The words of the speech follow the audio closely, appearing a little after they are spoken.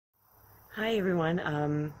Hi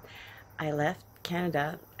everyone. I left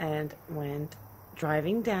Canada and went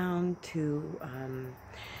driving down to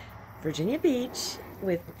Virginia Beach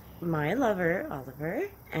with my lover, Oliver,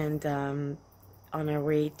 and on our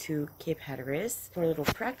way to Cape Hatteras for a little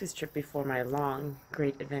practice trip before my long,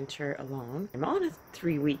 great adventure alone. I'm on a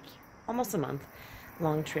 3-week, almost a month,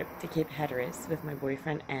 long trip to Cape Hatteras with my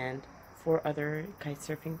boyfriend and 4 other kite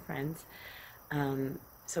surfing friends.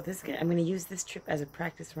 So I'm going to use this trip as a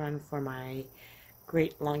practice run for my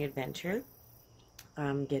great long adventure.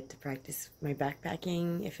 Get to practice my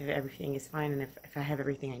backpacking, if everything is fine, and if I have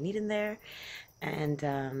everything I need in there, and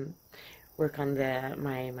work on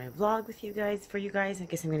my vlog with you guys, for you guys. I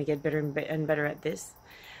guess I'm going to get better and better at this,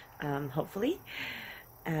 hopefully.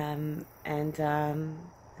 I'm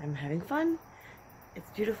having fun. It's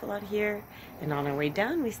beautiful out here, and on our way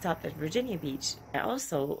down we stopped at Virginia Beach. I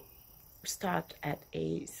also stopped at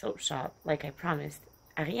a soap shop, like I promised,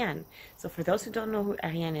 Ariane. So for those who don't know who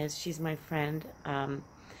Ariane is, she's my friend.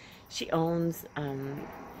 She owns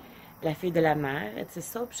La Fille de la Mer. It's a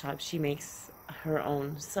soap shop. She makes her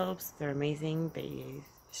own soaps. They're amazing.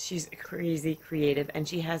 She's crazy creative, and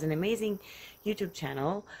she has an amazing YouTube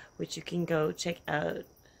channel, which you can go check out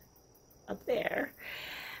up there.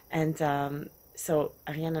 And so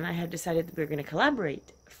Ariane and I have decided that we're going to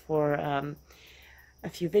collaborate for a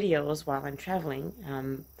few videos while I'm traveling.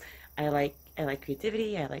 I like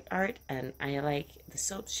creativity, I like art, and I like the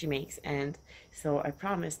soaps she makes, and so I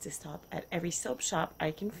promised to stop at every soap shop I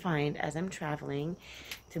can find as I'm traveling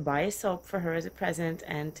to buy a soap for her as a present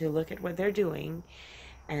and to look at what they're doing.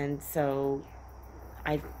 And so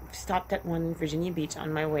I stopped at one in Virginia Beach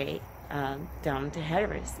on my way down to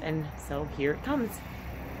Hatteras, and so here it comes.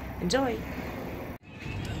 Enjoy!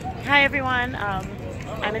 Hi everyone,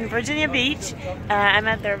 I'm in Virginia Beach. I'm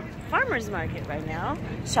at their farmer's market right now,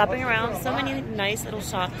 shopping around. So many nice little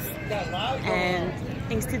shops and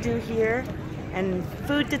things to do here and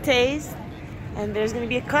food to taste. And there's going to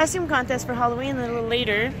be a costume contest for Halloween a little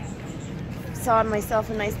later. Saw myself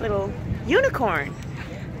a nice little unicorn.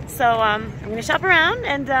 So I'm going to shop around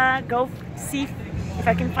and go see if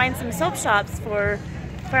I can find some soap shops for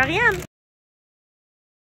Ariane.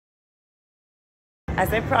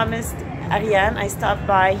 As I promised Ariane, I stopped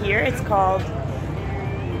by here. It's called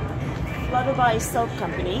Flutterby Soap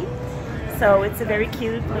Company. So it's a very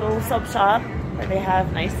cute little soap shop where they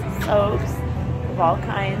have nice soaps of all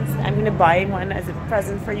kinds. I'm going to buy one as a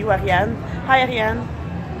present for you, Ariane. Hi, Ariane.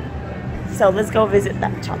 So let's go visit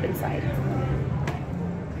that shop inside.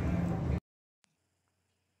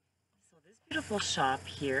 So this beautiful shop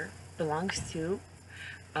here belongs to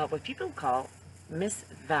what people call Miss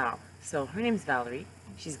Val. So her name's Valerie.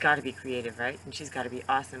 She's got to be creative, right? And she's got to be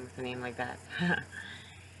awesome with a name like that.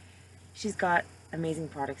 She's got amazing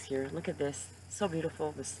products here. Look at this. So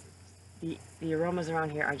beautiful. The aromas around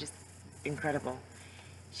here are just incredible.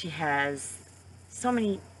 She has so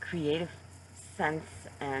many creative scents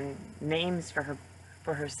and names for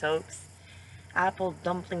her soaps. Apple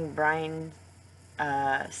dumpling brine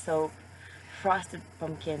soap, frosted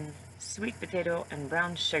pumpkin, sweet potato, and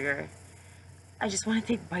brown sugar. I just want to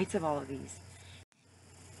take bites of all of these.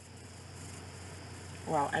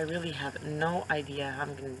 Wow, I really have no idea how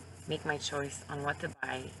I'm going to make my choice on what to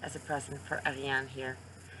buy as a present for Ariane here.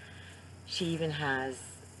 She even has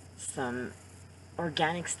some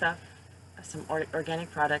organic stuff, some organic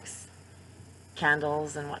products,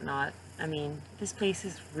 candles and whatnot. I mean, this place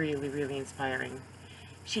is really, really inspiring.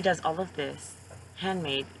 She does all of this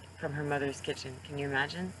handmade from her mother's kitchen. Can you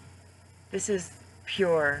imagine? This is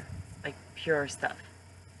pure, like pure stuff.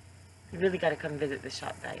 You really got to come visit this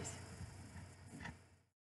shop, guys.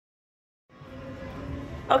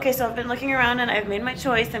 Okay, so I've been looking around and I've made my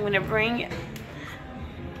choice. I'm going to bring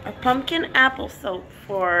a pumpkin apple soap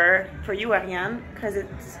for you, Ariane, because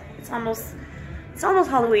it's almost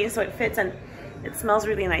Halloween, so it fits and it smells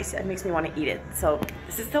really nice. It makes me want to eat it. So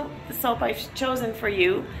this is the soap I've chosen for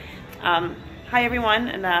you. Hi everyone,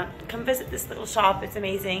 and come visit this little shop. It's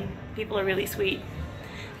amazing. People are really sweet.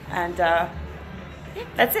 And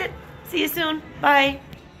that's it. See you soon. Bye.